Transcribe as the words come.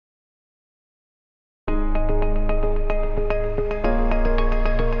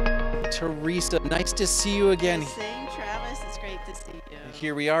Teresa, nice to see you again. Same, Travis. It's great to see you.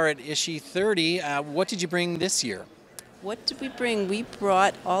 Here we are at ISHI 30. What did you bring this year? What did we bring? We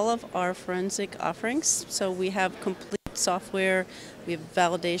brought all of our forensic offerings. So we have complete software. We have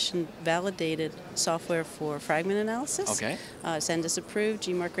validated software for fragment analysis. Okay. SNDS approved,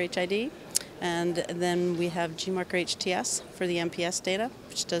 GMarker HID. And then we have GMarker HTS for the MPS data,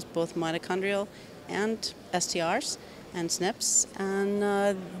 which does both mitochondrial and STRs and SNPs. And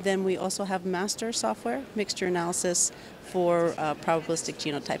then we also have master software, mixture analysis for probabilistic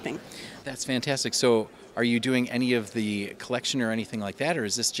genotyping. That's fantastic. So are you doing any of the collection or anything like that, or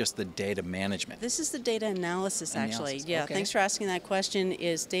is this just the data management? This is the data analysis, actually. Yeah, okay. Thanks for asking that question.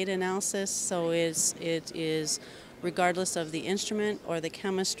 Is data analysis, so it is regardless of the instrument or the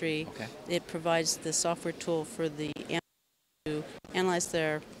chemistry, Okay. it provides the software tool for the analyst to analyze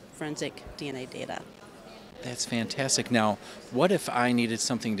their forensic DNA data. That's fantastic. Now, what if I needed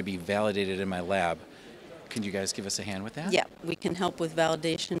something to be validated in my lab? Can you guys give us a hand with that? Yeah, we can help with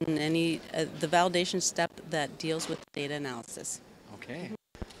validation, the validation step that deals with data analysis. Okay,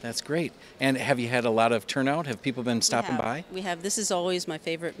 that's great. And have you had a lot of turnout? Have people been stopping by? We have. This is always my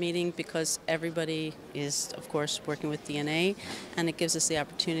favorite meeting because everybody is, of course, working with DNA, and it gives us the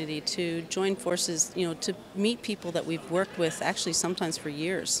opportunity to join forces, to meet people that we've worked with actually sometimes for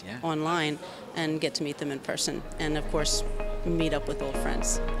years online and get to meet them in person. And, of course, meet up with old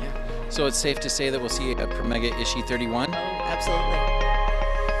friends. Yeah. So it's safe to say that we'll see you at Promega ISHI 31? Absolutely.